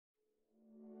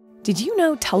Did you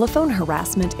know telephone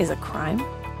harassment is a crime?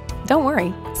 Don't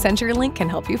worry, CenturyLink can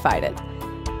help you fight it.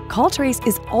 Call Trace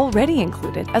is already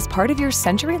included as part of your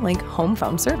CenturyLink home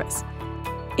phone service.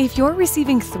 If you're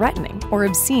receiving threatening or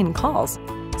obscene calls,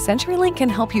 CenturyLink can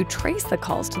help you trace the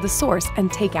calls to the source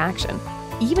and take action,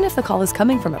 even if the call is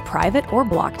coming from a private or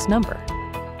blocked number.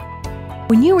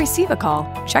 When you receive a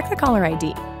call, check the caller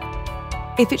ID.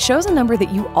 If it shows a number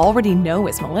that you already know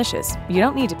is malicious, you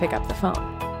don't need to pick up the phone.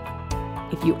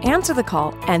 If you answer the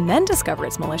call and then discover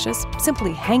it's malicious,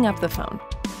 simply hang up the phone.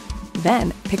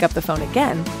 Then pick up the phone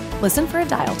again, listen for a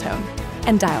dial tone,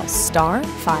 and dial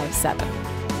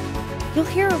 *57. You'll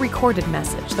hear a recorded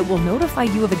message that will notify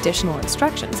you of additional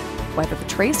instructions, whether the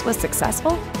trace was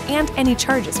successful and any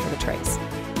charges for the trace.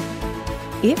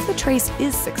 If the trace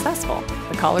is successful,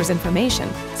 the caller's information,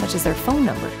 such as their phone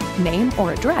number, name,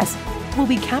 or address, will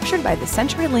be captured by the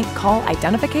CenturyLink Call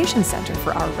Identification Center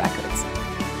for our records.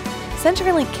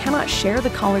 CenturyLink cannot share the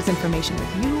caller's information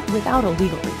with you without a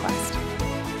legal request.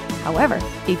 However,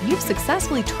 if you've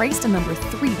successfully traced a number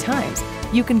 3 times,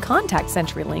 you can contact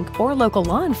CenturyLink or local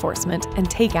law enforcement and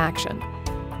take action.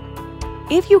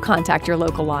 If you contact your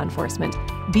local law enforcement,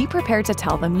 be prepared to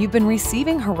tell them you've been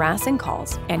receiving harassing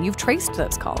calls and you've traced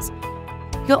those calls.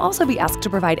 You'll also be asked to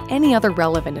provide any other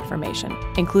relevant information,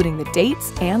 including the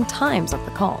dates and times of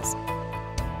the calls.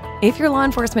 If your law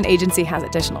enforcement agency has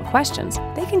additional questions,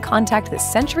 they can contact the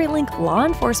CenturyLink Law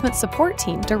Enforcement Support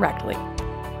Team directly.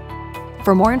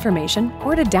 For more information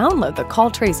or to download the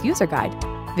Call Trace User Guide,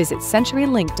 visit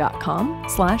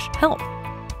CenturyLink.com/help.